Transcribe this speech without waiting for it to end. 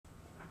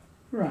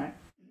Right,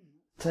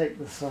 take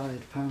the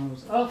side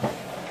panels off.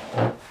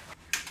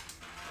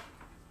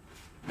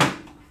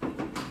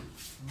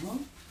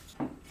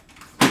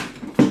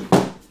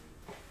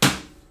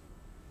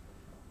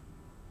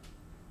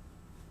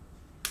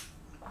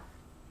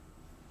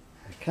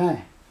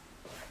 Okay,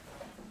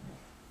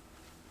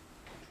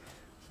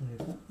 so we've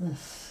got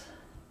this,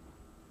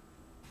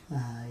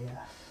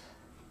 yes,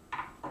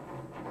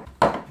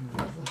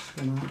 move this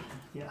one on,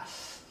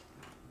 yes,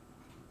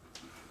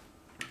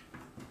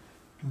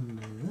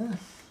 and do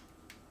this,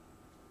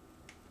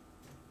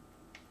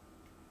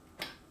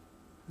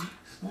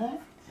 next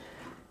that.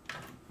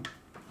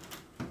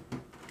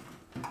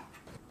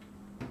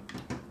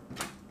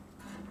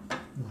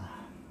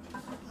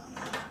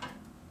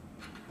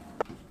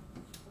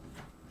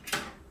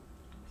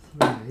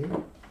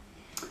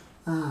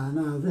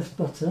 Now this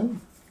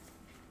button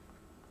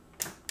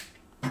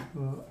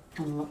will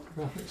unlock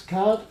the graphics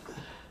card.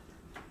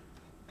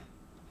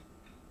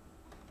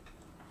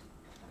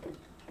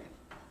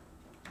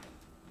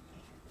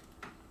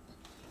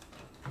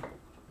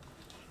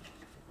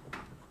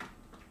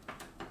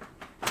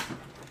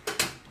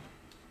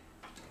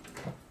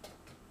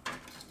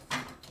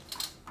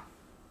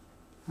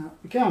 Out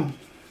we come.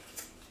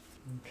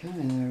 Okay,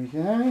 there we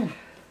go.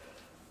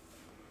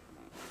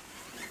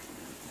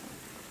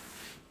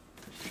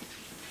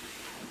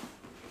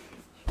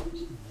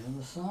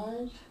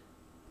 Side.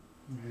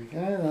 There we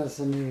go, there's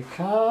the new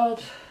card.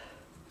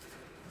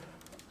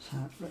 That's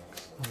how it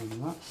looks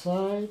on that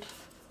side.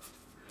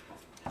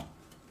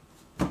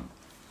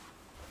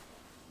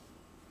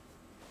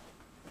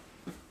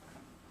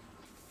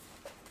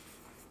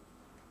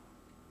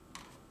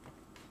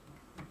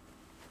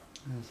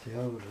 There's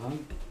the old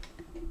one.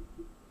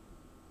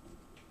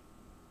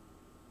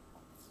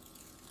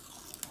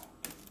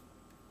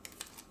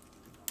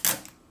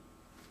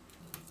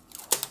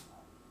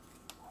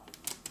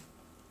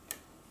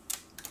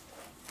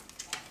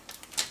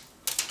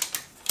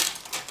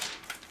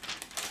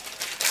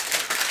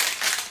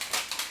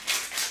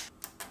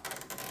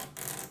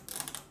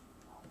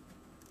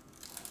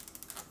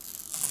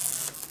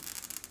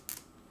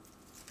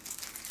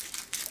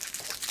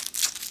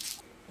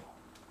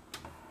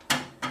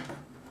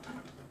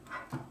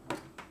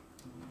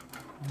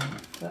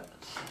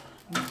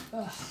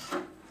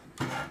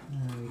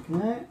 There we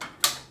go.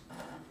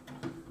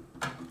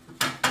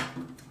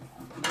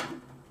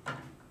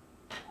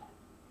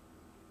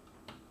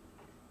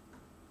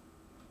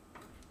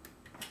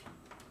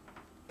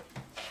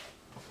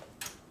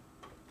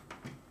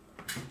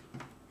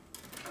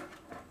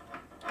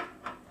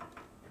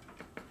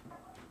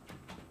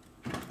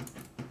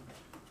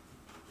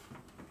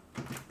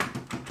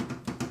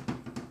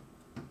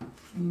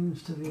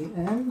 Seems to be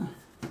in.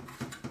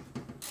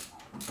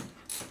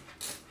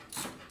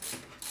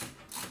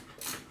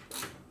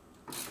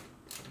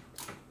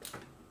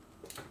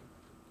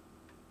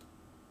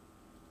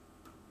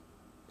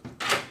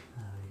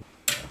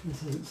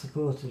 This isn't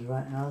supported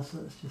right now, so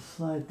let's just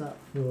slide that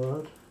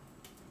forward.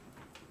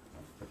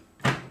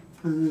 And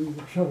then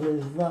the trouble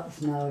is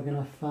that's now going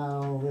to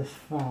foul this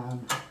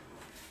fan.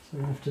 So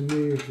we have to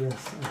move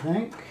this, I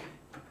think.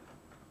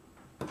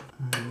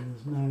 And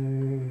there's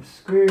no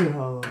screw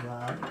hole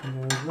there. It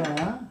can go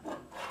there.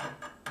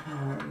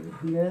 It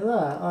can go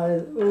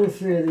there. All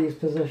three of these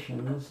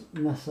positions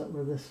mess up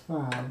with this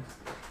fan.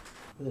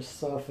 This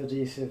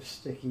self-adhesive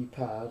sticky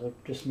pad,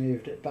 I've just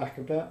moved it back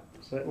a bit.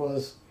 So it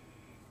was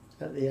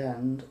at the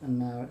end and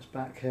now it's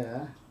back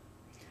here.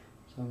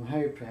 So I'm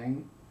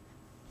hoping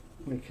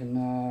we can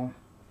now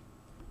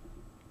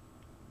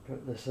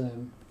put this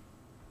in.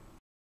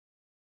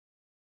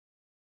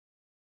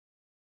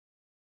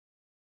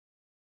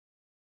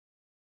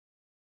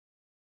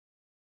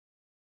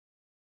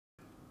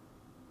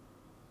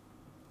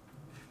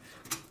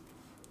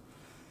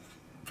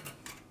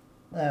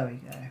 There we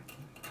go.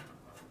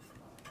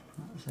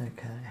 That's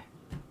okay.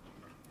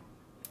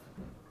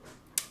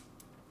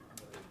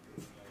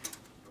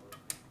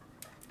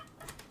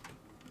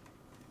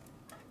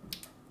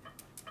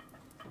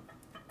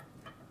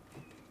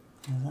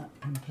 Is that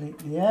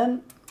completely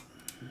in?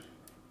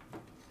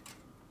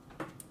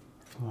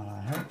 Well,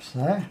 I hope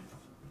so.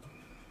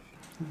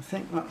 I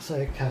think that's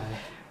okay.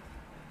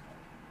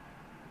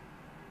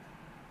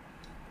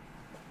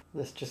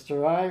 This just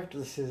arrived.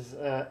 This is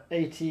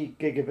 80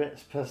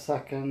 gigabits per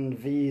second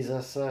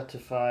Visa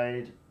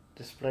certified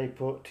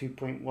DisplayPort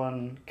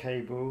 2.1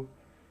 cable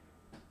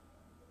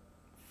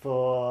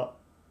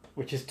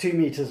which is 2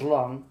 meters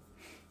long,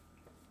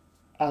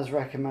 as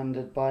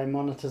recommended by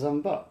Monitors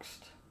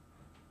Unboxed,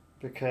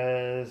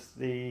 because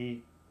the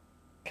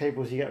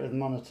cables you get with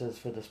monitors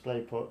for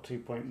DisplayPort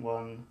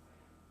 2.1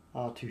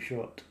 are too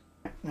short.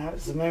 Now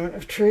it's the moment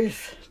of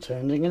truth,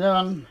 turning it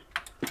on.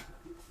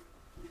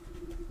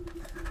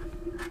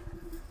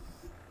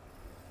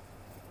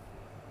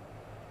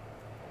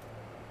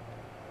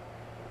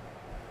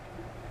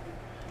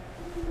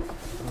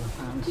 The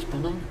fan's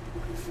spinning.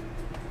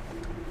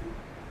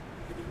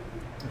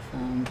 The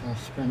fans are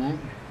spinning.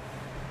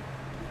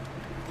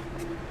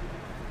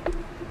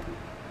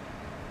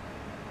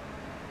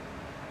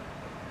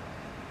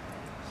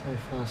 So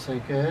far so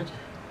good.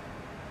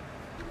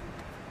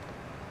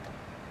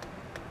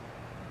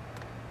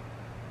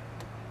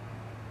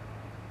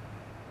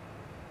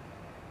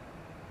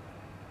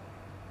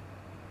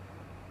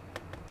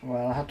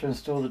 Well, I had to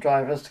install the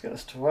drivers to get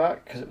this to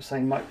work because it was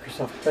saying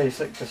Microsoft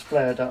Basic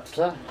Display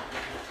Adapter.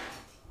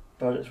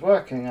 But it's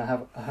working. I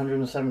have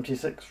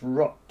 176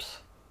 ROPS.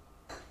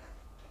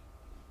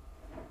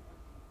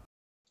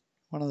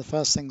 One of the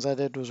first things I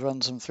did was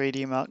run some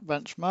 3D Mark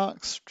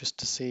benchmarks just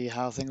to see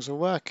how things were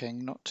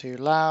working. Not too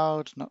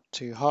loud, not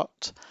too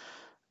hot.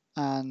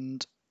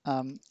 And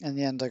in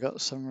the end I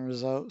got some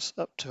results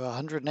up to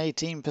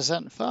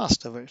 118%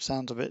 faster, which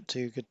sounds a bit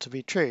too good to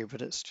be true,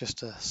 but it's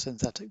just a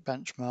synthetic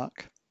benchmark.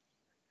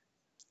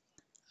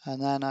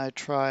 And then I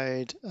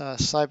tried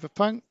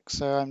Cyberpunk,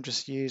 so I'm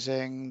just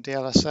using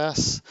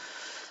DLSS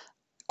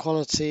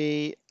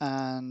quality,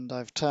 and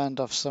I've turned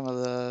off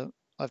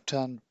I've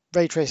turned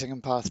ray tracing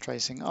and path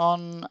tracing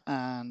on,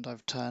 and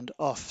I've turned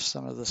off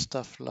some of the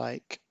stuff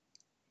like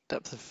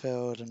depth of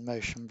field and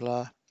motion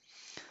blur.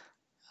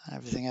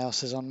 Everything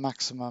else is on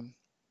maximum.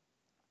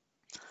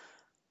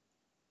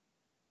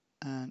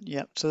 And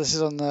yep, so this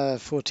is on the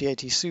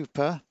 4080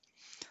 Super,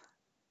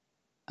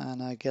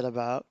 and I get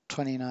about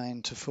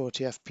 29 to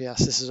 40 FPS.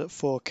 This is at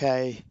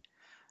 4K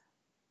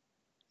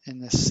in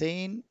this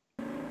scene.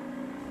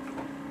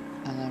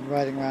 And then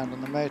riding around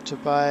on the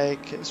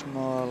motorbike, it's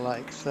more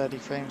like 30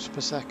 frames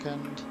per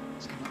second.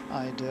 It's not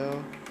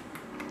ideal.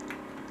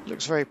 It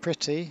looks very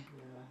pretty,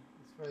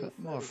 but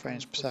more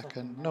frames per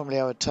second. Normally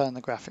I would turn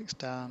the graphics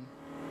down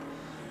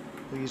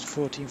or use a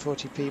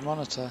 1440p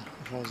monitor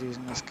if I was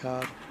using this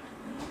card.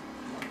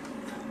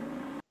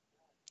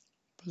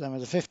 But then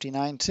with the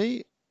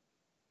 5090,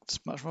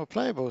 it's much more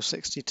playable,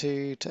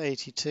 62 to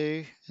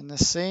 82 in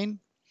this scene.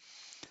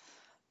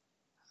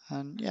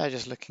 And yeah,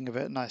 just looking a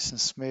bit nice and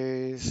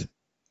smooth.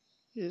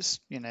 It's,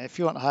 if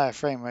you want higher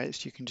frame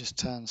rates, you can just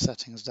turn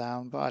settings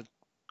down. But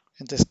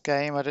in this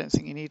game, I don't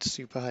think you need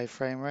super high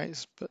frame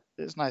rates, but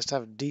it's nice to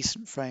have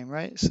decent frame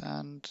rates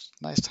and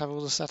nice to have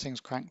all the settings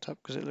cranked up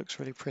because it looks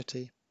really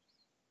pretty.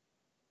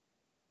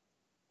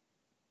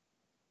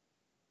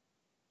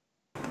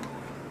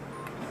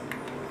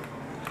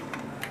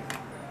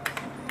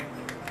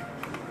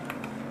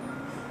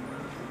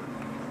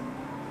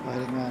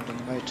 Riding around on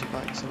the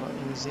motorbike's a lot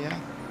easier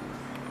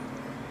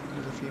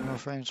with a few more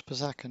frames per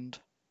second.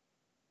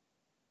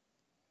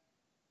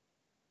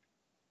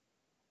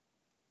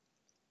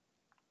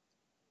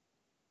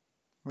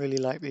 Really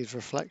like these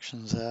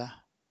reflections there.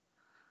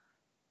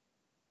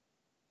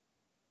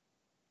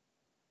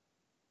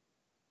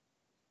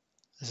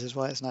 This is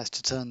why it's nice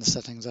to turn the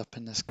settings up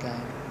in this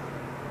game.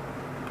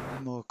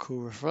 More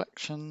cool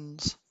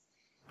reflections.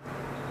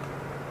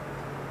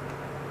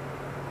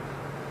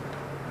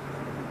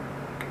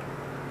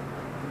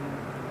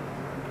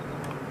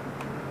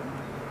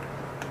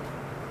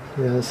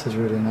 Yeah, this is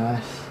really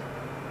nice.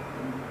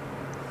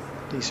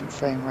 Decent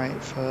frame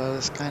rate for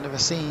this kind of a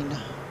scene.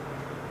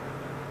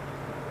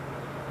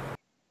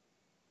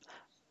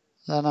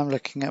 Then I'm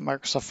looking at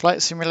Microsoft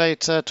Flight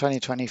Simulator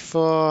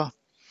 2024,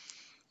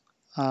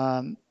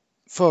 4K,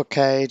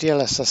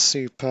 DLSS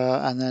Super,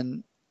 and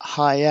then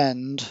high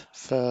end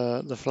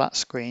for the flat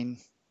screen.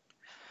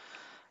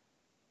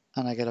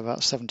 And I get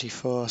about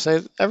 74.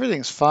 So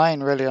everything's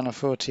fine really on a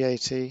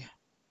 4080.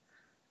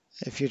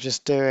 If you're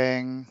just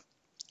doing,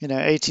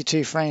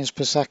 82 frames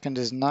per second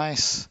is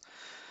nice,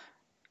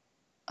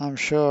 I'm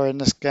sure, in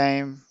this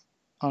game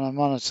on a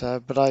monitor,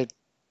 but I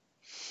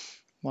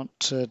want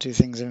to do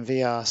things in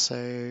VR,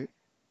 so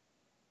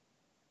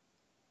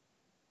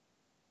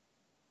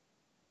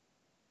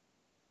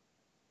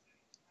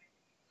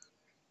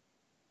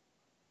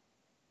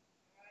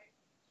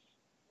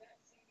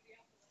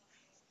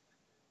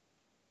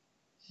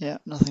yeah,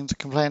 nothing to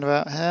complain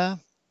about here.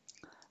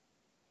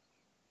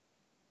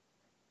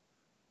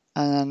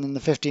 And then in the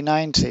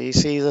 5090,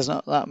 see, there's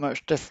not that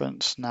much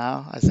difference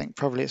now. I think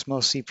probably it's more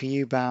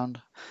CPU bound.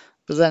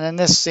 But then in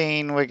this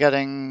scene, we're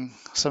getting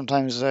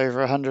sometimes over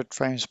 100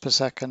 frames per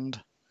second.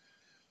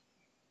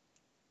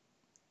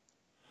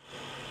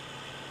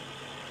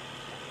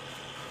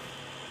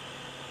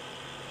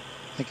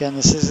 Again,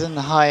 this is in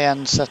the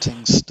high-end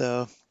settings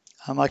still.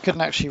 I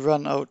couldn't actually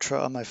run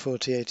Ultra on my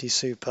 4080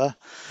 Super.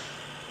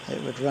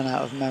 It would run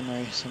out of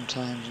memory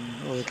sometimes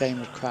and or the game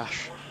would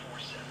crash.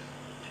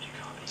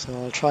 So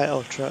I'll try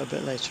Ultra a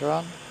bit later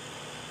on.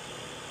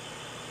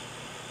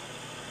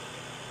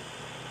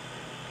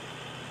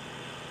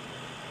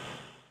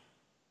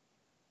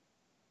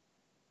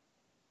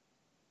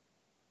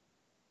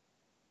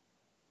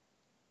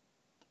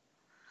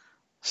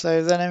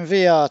 So then in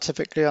VR,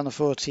 typically on the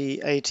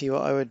 4080,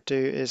 what I would do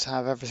is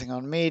have everything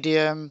on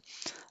medium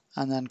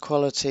and then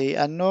quality.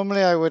 And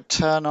normally I would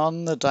turn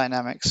on the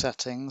dynamic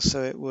settings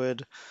so it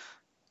would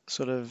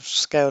sort of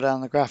scale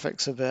down the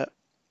graphics a bit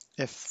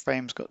if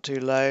frames got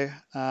too low.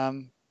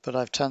 But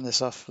I've turned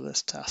this off for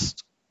this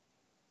test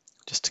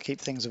just to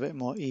keep things a bit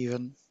more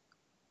even.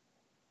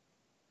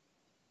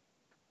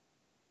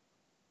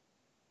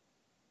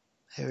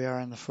 Here we are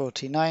in the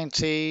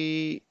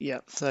 4090,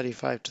 yep,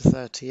 35 to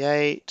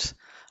 38.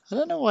 I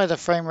don't know why the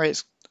frame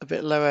rate's a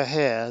bit lower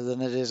here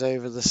than it is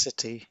over the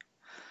city.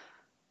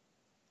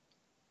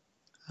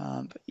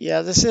 But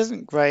yeah, this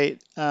isn't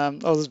great.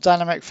 The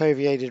dynamic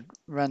foveated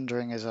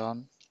rendering is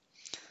on,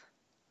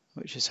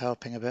 which is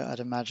helping a bit, I'd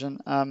imagine.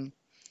 I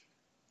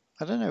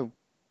don't know,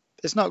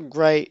 it's not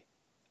great.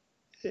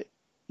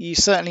 You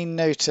certainly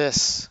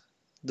notice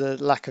the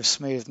lack of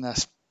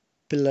smoothness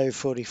below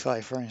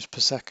 45 frames per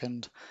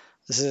second.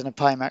 This is in a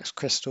Pimax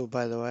crystal,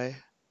 by the way.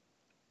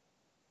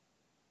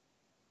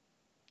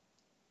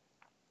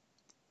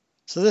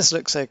 So this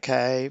looks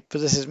okay,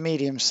 but this is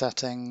medium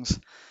settings.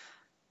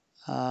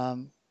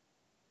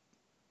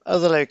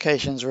 Other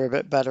locations are a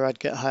bit better. I'd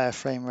get higher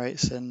frame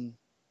rates in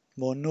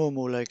more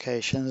normal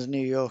locations.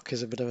 New York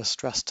is a bit of a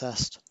stress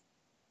test.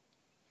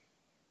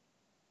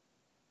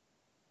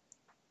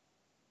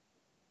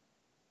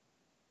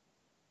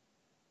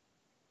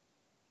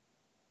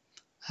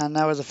 And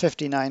now with the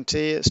 5090,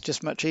 it's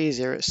just much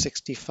easier. It's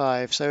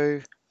 65.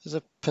 So as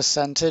a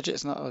percentage,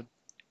 it's not a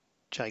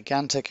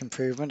gigantic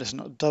improvement. It's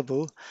not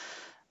double.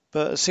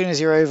 But as soon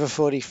as you're over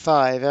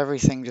 45,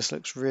 everything just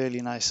looks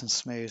really nice and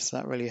smooth. So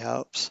that really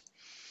helps.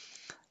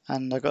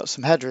 And I've got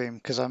some headroom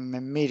because I'm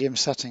in medium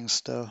settings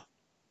still.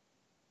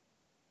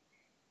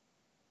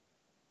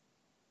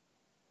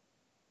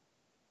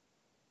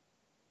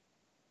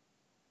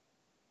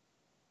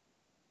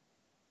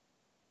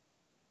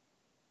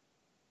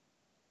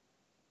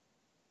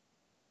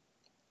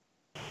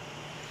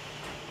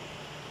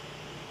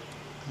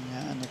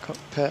 Yeah, in the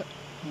cockpit.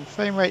 And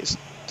frame rates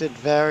did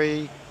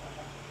vary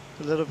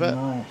a little bit,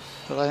 Nice.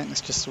 but I think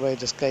that's just the way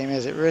this game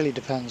is. It really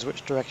depends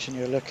which direction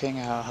you're looking,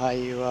 how high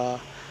you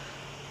are.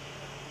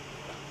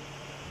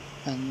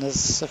 And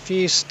there's a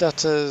few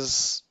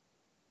stutters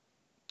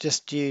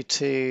just due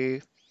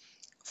to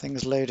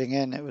things loading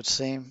in, it would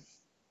seem.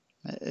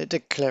 It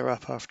did clear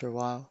up after a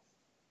while.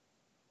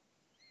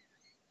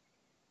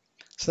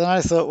 So then I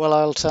thought, well,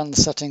 I'll turn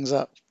the settings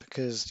up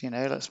because,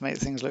 let's make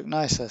things look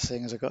nicer,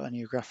 seeing as I've got a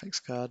new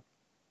graphics card.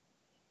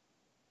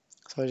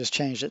 So I just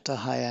changed it to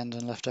high end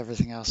and left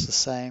everything else the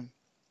same.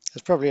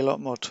 There's probably a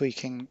lot more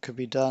tweaking that could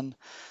be done.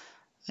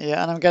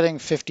 Yeah, and I'm getting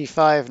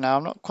 55 now.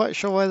 I'm not quite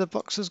sure why the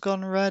box has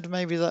gone red.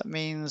 Maybe that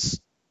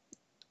means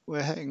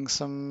we're hitting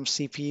some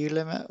CPU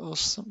limit or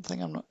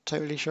something. I'm not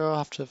totally sure. I'll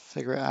have to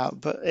figure it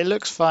out. But it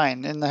looks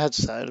fine. In the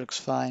headset, it looks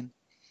fine.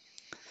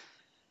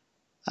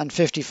 And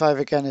 55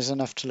 again is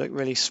enough to look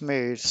really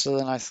smooth. So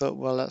then I thought,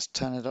 well, let's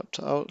turn it up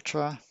to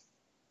Ultra.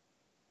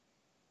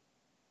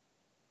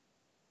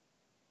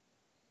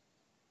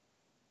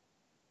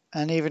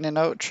 And even in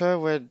Ultra,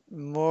 we're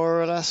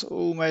more or less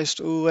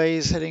almost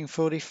always hitting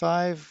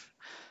 45.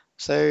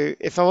 So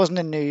if I wasn't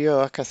in New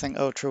York, I think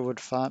Ultra would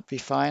be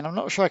fine. I'm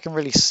not sure I can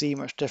really see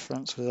much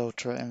difference with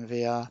Ultra in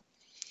VR.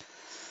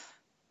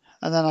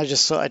 And then I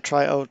just thought I'd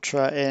try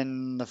Ultra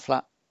in the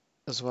flat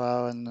as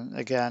well. And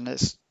again,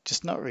 it's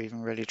just not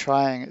even really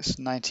trying. It's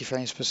 90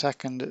 frames per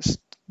second.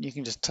 You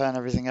can just turn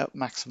everything up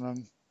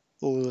maximum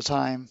all the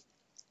time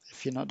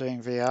if you're not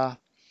doing VR.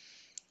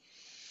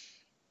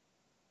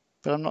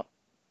 But I'm not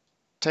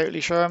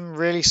totally sure I'm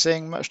really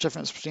seeing much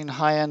difference between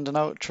high end and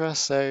Ultra.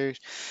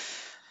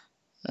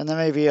 And there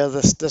may be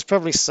others. There's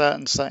probably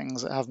certain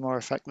settings that have more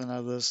effect than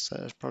others. So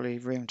there's probably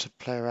room to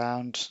play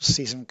around,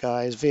 see some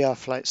guys. VR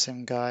Flight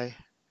Sim guy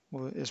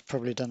has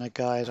probably done a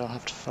guide. I'll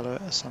have to follow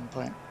it at some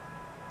point.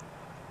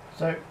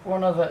 So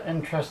one other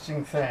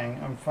interesting thing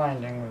I'm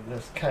finding with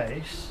this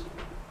case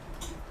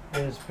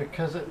is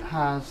because it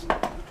has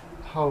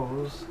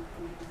holes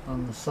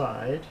on the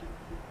side,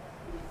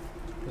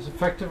 it's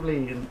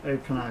effectively an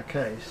open air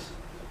case.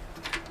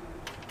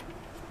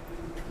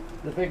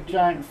 The big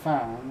giant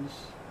fans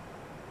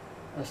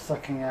are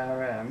sucking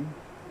air in.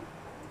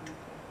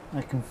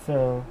 I can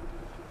feel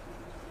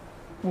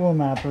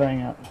warm air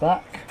blowing out the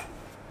back,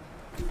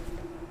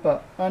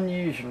 but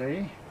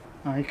unusually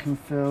I can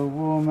feel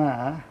warm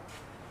air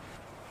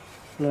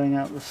blowing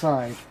out the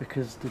side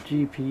because the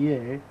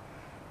GPU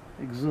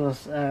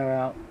exhausts air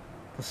out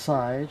the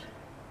side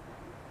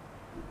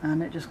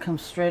and it just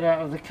comes straight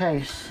out of the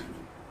case,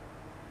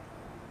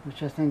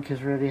 which I think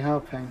is really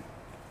helping.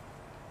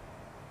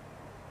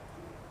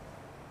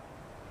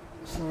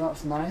 So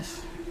that's nice.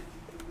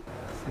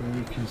 So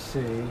you can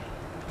see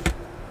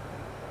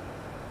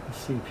the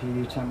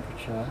CPU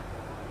temperature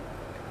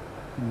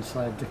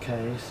inside the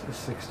case is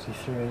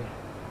 63.